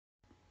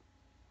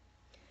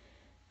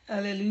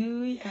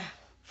Hallelujah.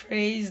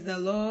 Praise the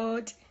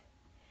Lord.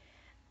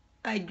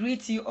 I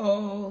greet you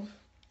all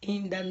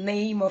in the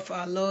name of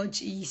our Lord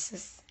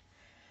Jesus.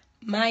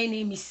 My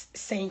name is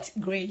Saint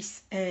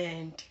Grace,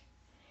 and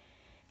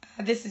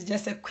this is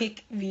just a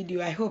quick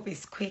video. I hope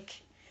it's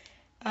quick.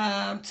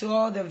 To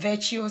all the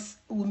virtuous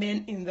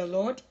women in the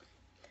Lord,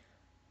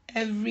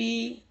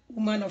 every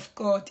woman of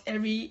God,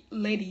 every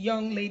lady,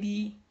 young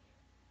lady,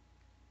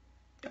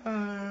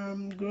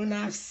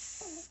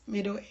 grown-ups,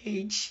 middle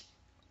age,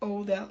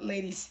 older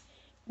ladies,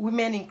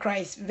 women in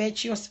Christ,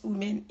 virtuous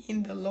women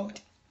in the Lord.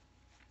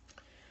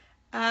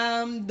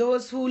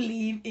 Those who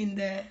live in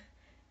the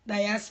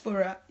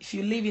diaspora, if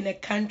you live in a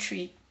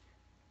country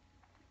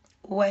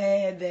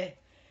where the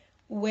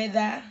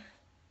weather,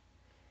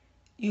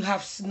 you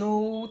have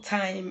snow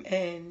time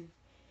and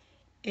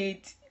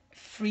it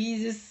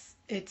freezes,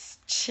 it's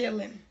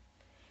chilling,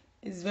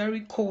 it's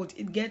very cold,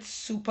 it gets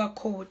super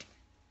cold.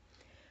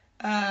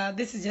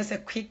 This is just a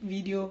quick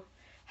video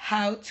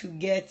how to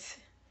get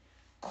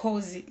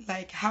cozy,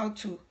 like how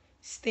to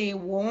stay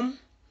warm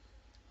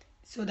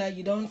so that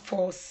you don't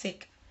fall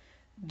sick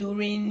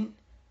during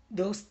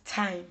those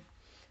time.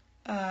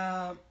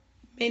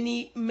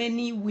 Many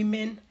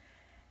women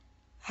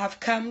have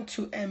come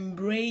to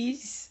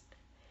embrace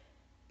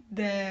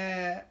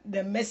the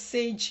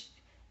message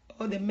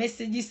or the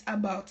messages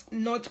about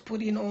not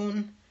putting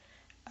on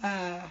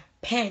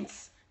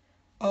pants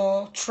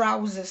or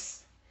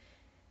trousers,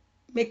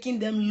 making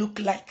them look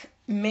like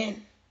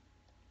men.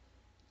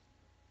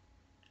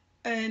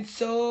 And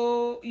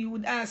so you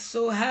would ask,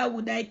 so how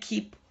would I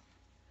keep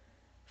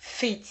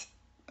fit?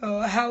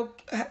 Or how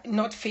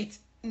not fit,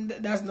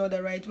 that's not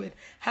the right word.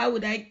 How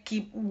would I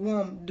keep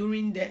warm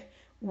during the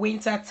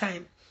winter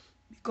time?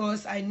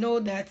 Because I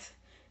know that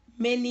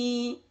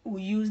many will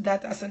use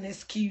that as an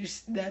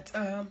excuse that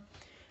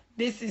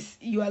this is,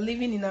 you are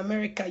living in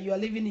America, you are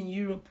living in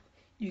Europe,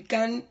 you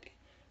can't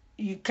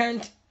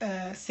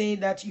say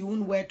that you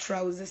won't wear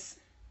trousers.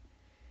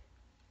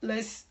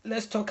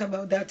 Let's talk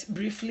about that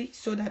briefly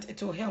so that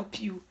it will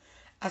help you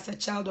as a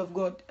child of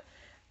God.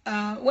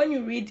 When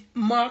you read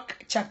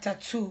Mark chapter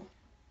 2,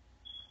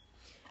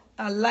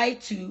 I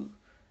like to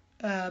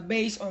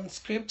base on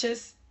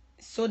scriptures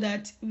so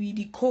that we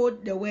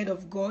decode the word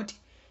of God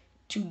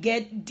to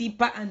get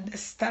deeper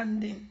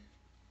understanding,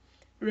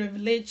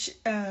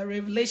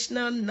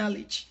 revelational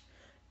knowledge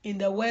in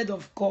the word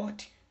of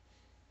God,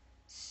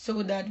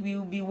 so that we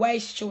will be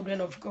wise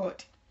children of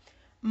God.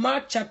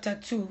 Mark chapter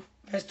 2,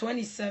 verse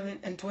 27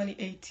 and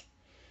 28.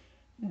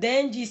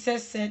 Then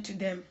Jesus said to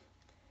them,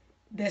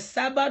 "The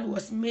Sabbath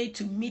was made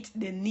to meet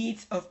the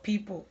needs of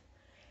people,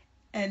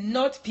 and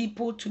not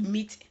people to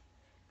meet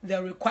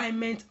the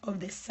requirement of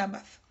the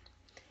Sabbath.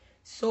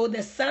 So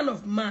the Son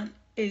of Man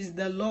is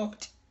the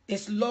Lord,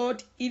 is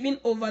Lord even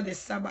over the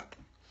Sabbath."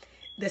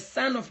 The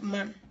Son of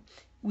Man.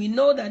 We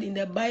know that in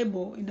the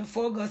Bible, in the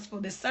four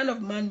Gospels, the Son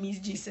of Man means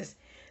Jesus.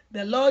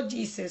 The Lord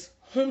Jesus,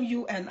 whom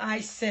you and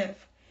I serve,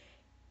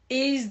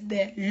 is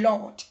the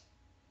Lord.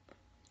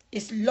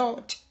 Is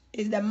Lord,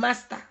 is the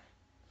Master,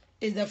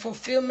 is the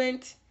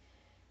fulfillment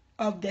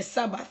of the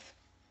Sabbath,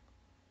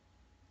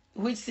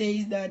 which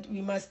says that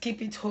we must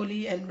keep it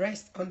holy and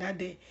rest on that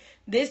day.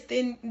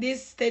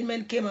 This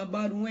statement came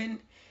about when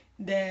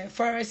the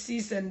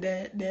Pharisees and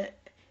the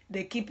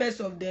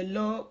keepers of the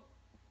law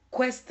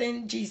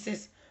questioned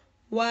Jesus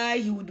why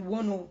he would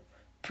want to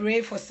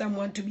pray for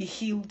someone to be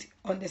healed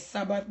on the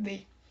Sabbath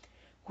day,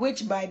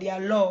 which by their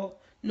law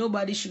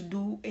nobody should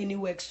do any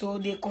work. So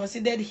they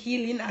considered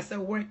healing as a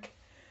work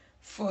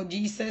for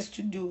Jesus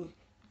to do,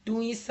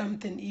 doing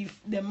something. If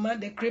the man,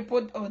 the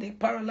crippled or the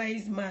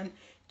paralyzed man,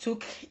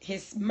 took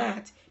his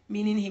mat,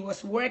 meaning he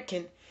was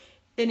working.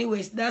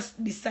 Anyways, that's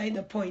beside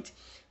the point.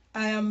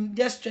 I am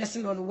just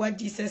stressing on what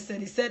Jesus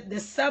said. He said the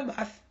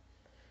Sabbath,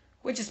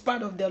 which is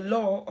part of the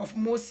law of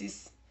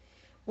Moses,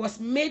 was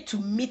made to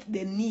meet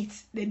the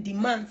needs, the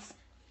demands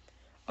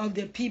of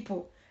the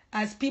people.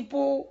 As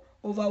people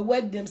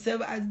overwork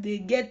themselves, as they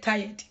get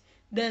tired,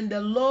 then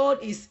the Lord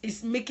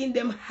is making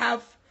them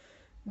have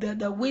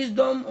the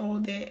wisdom or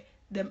the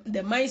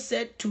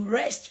mindset to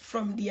rest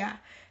from their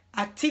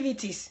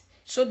activities,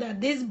 so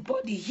that this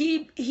body,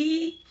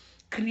 he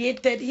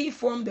created, he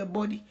formed the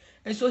body,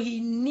 and so he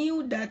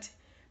knew that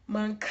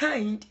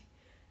mankind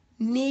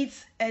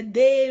needs a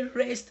day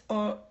rest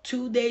or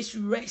 2 days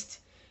rest,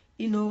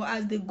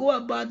 as they go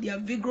about their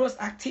vigorous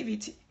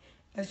activity.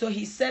 And so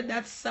he said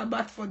that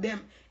Sabbath for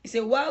them. He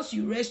said, whilst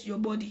you rest your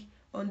body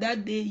on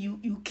that day,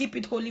 you keep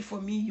it holy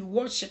for me. You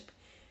worship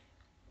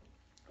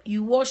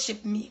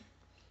me.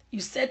 You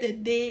set a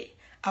day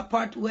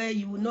apart where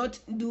you will not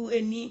do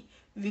any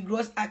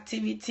vigorous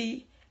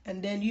activity,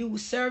 and then you will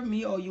serve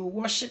me or you will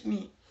worship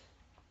me.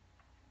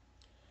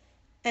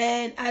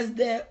 And as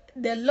the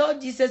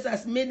Lord Jesus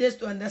has made us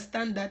to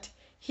understand that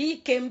he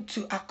came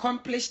to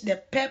accomplish the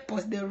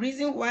purpose, the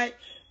reason why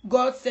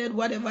God said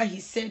whatever he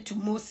said to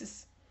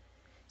Moses.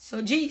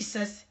 So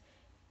Jesus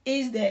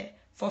is the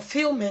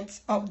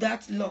fulfillment of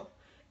that law.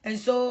 And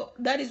so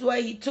that is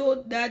why he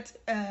told that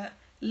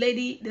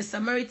lady, the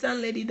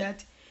Samaritan lady,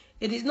 that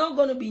It is not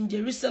going to be in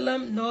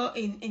Jerusalem nor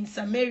in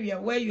Samaria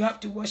where you have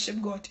to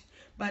worship God.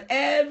 But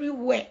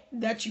everywhere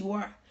that you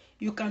are,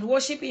 you can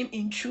worship him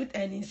in truth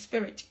and in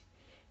spirit.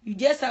 You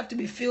just have to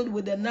be filled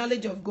with the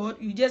knowledge of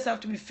God. You just have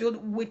to be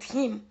filled with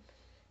him,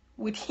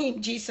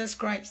 Jesus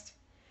Christ.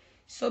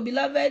 So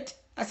beloved,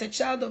 as a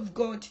child of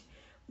God,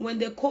 when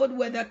the cold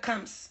weather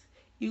comes,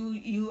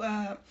 you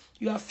are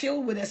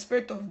filled with the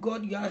Spirit of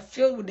God. You are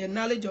filled with the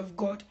knowledge of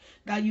God,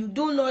 that you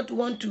do not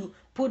want to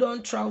put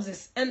on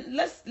trousers. And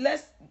let's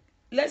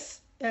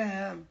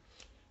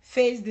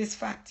face this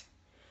fact.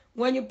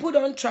 When you put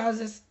on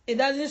trousers, it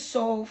doesn't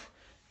solve.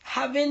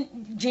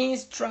 Having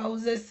jeans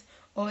trousers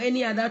or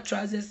any other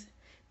trousers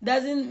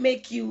doesn't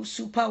make you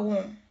super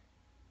warm.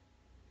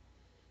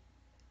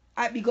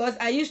 Because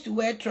I used to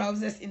wear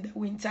trousers in the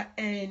winter,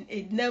 and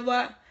it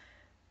never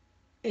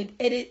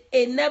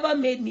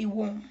made me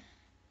warm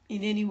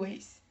in any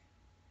ways.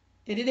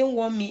 It didn't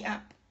warm me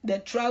up. The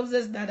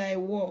trousers that I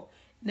wore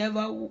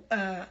never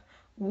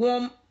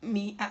warmed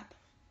me up.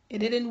 It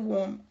didn't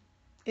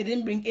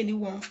bring any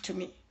warmth to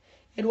me.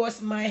 It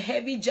was my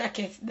heavy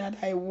jacket that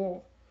I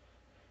wore.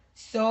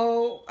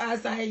 So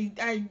as I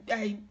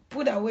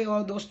put away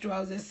all those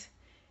trousers,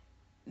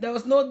 there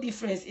was no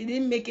difference. It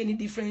didn't make any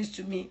difference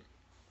to me.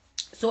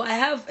 So I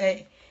have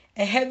a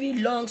heavy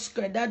long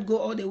skirt that go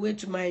all the way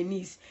to my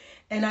knees.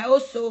 And I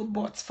also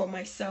bought for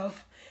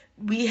myself.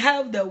 We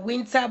have the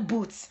winter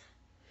boots.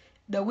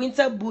 The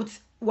winter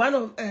boots,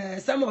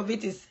 some of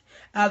it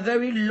are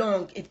very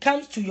long. It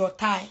comes to your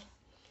thigh.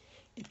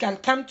 It can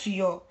come to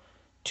your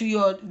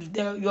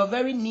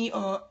very knee,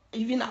 or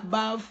even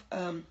above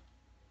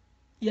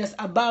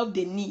above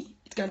the knee.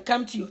 It can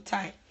come to your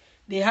thigh.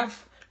 They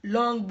have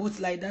long boots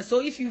like that.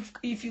 So if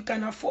you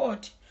can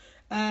afford,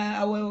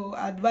 I will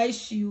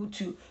advise you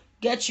to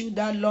get you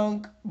that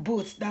long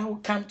boots that will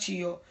come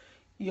to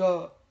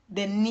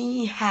the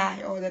knee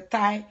high or the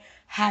thigh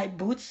high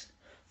boots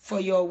for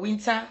your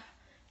winter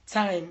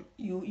time.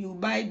 You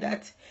buy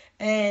that.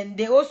 And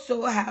they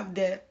also have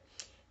the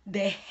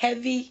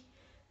heavy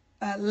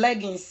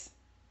leggings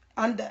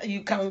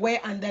you can wear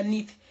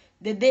underneath.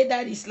 The day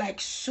that is like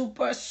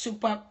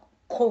super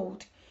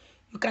cold,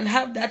 you can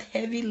have that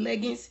heavy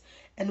leggings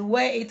and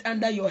wear it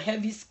under your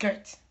heavy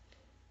skirt.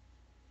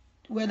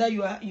 Whether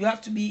you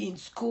have to be in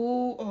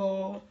school,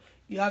 or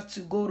you have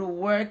to go to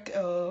work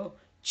or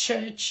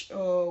church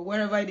or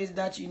wherever it is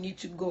that you need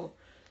to go.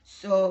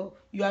 So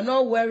you are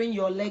not wearing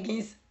your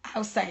leggings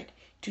outside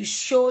to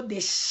show the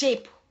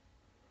shape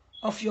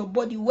of your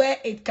body, where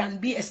it can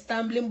be a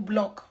stumbling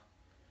block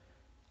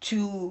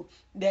to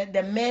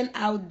the men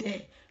out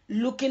there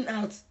looking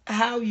at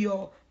how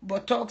your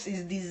buttocks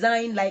is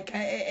designed like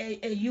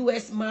a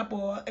US map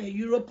or a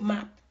Europe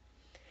map.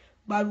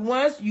 But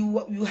once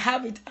you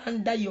have it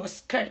under your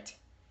skirt,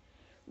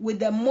 with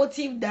the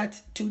motive that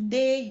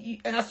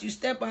today, as you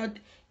step out,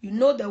 you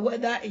know the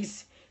weather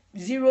is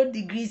 0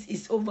 degrees,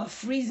 is over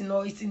freezing,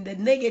 or it's in the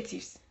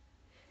negatives.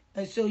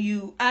 And so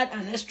you add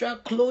an extra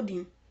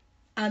clothing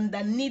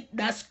underneath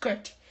that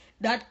skirt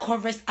that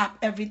covers up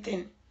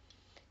everything.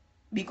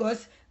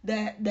 Because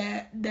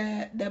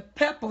the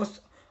purpose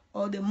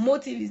or the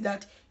motive is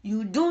that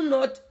you do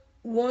not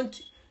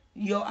want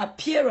your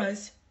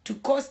appearance to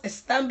cause a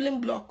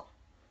stumbling block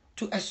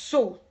to a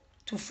soul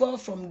to fall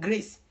from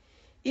grace.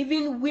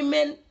 Even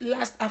women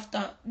lust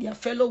after their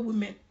fellow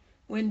women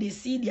when they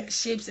see their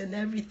shapes and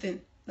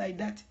everything like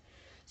that.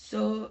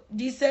 So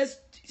Jesus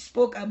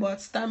spoke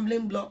about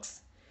stumbling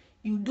blocks.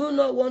 You do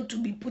not want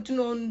to be putting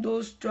on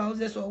those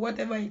trousers or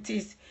whatever it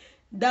is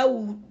that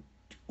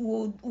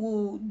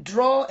will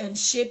draw and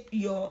shape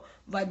your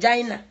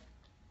vagina,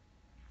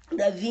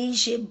 the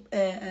V-shape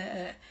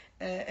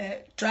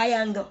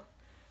triangle,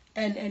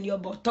 and your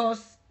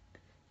buttocks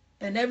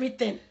and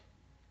everything.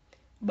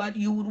 But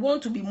you would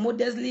want to be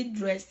modestly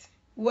dressed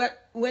when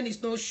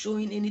it's not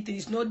showing anything,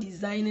 it's not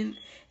designing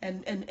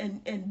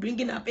and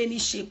bringing up any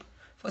shape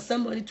for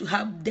somebody to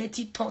have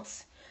dirty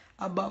thoughts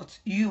about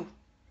you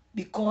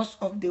because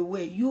of the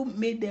way you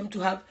made them to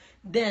have.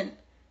 Then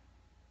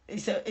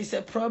it's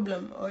a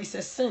problem, or it's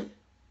a sin.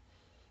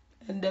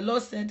 And the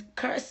Lord said,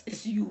 curse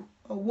is you,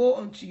 or woe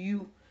unto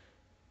you,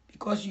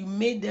 because you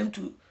made them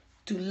to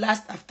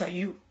lust after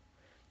you.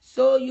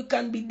 So you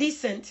can be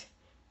decent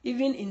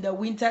even in the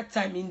winter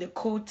time, in the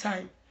cold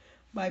time,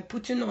 by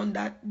putting on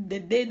the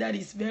day that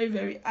is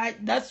very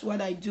that's what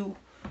I do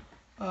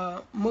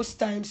most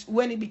times.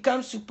 When it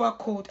becomes super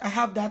cold, I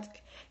have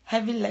that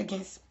heavy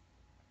leggings.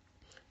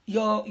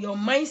 Your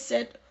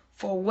mindset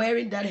for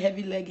wearing that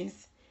heavy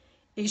leggings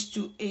is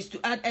to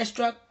add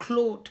extra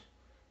clothes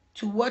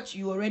to what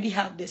you already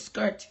have, the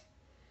skirt.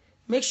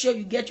 Make sure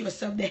you get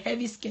yourself the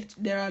heavy skirt.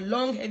 There are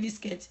long heavy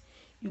skirts.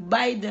 You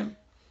buy them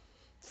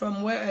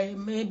from where,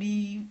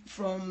 maybe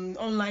from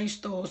online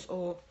stores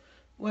or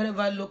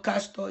whatever local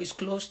store is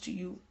close to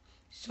you,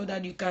 so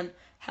that you can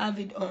have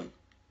it on.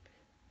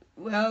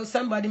 Well,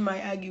 somebody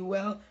might argue,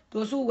 well,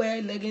 those who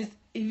wear leggings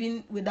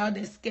even without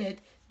the skirt,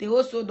 they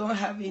also don't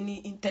have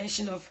any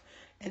intention of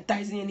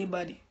enticing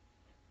anybody.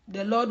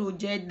 The Lord will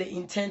judge the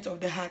intent of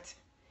the heart.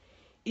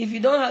 If you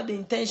don't have the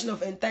intention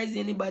of enticing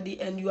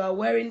anybody and you are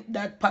wearing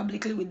that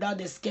publicly without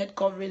the skirt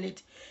covering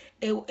it,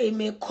 it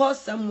may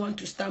cause someone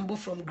to stumble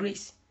from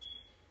grace.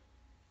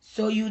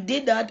 So you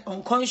did that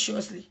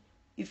unconsciously.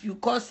 If you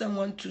cause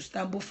someone to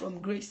stumble from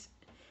grace,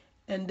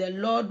 and the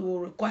Lord will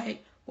require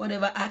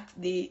whatever act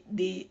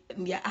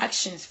their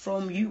actions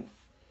from you.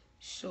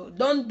 So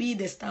don't be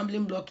the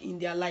stumbling block in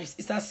their lives.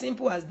 It's as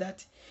simple as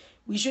that.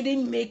 We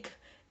shouldn't make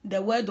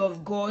the word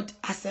of God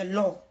as a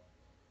law,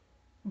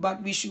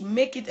 but we should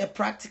make it a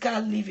practical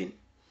living.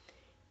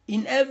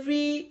 In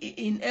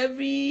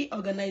every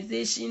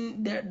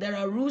organization, there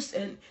are rules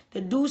and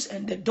the do's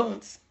and the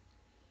don'ts.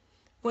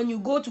 When you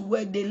go to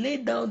work, they lay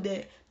down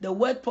the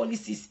work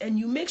policies, and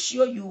you make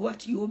sure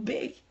you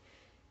obey,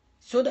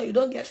 so that you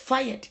don't get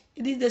fired.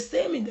 It is the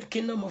same in the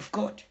kingdom of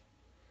God.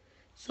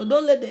 So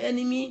don't let the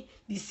enemy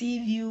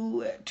deceive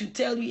you to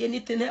tell you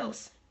anything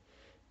else.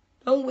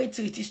 Don't wait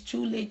till it is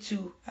too late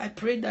to. I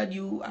pray that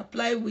you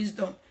apply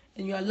wisdom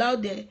and you allow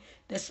the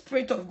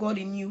Spirit of God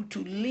in you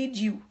to lead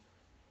you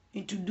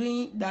into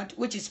doing that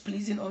which is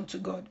pleasing unto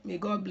God. May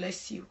God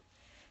bless you.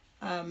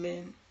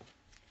 Amen.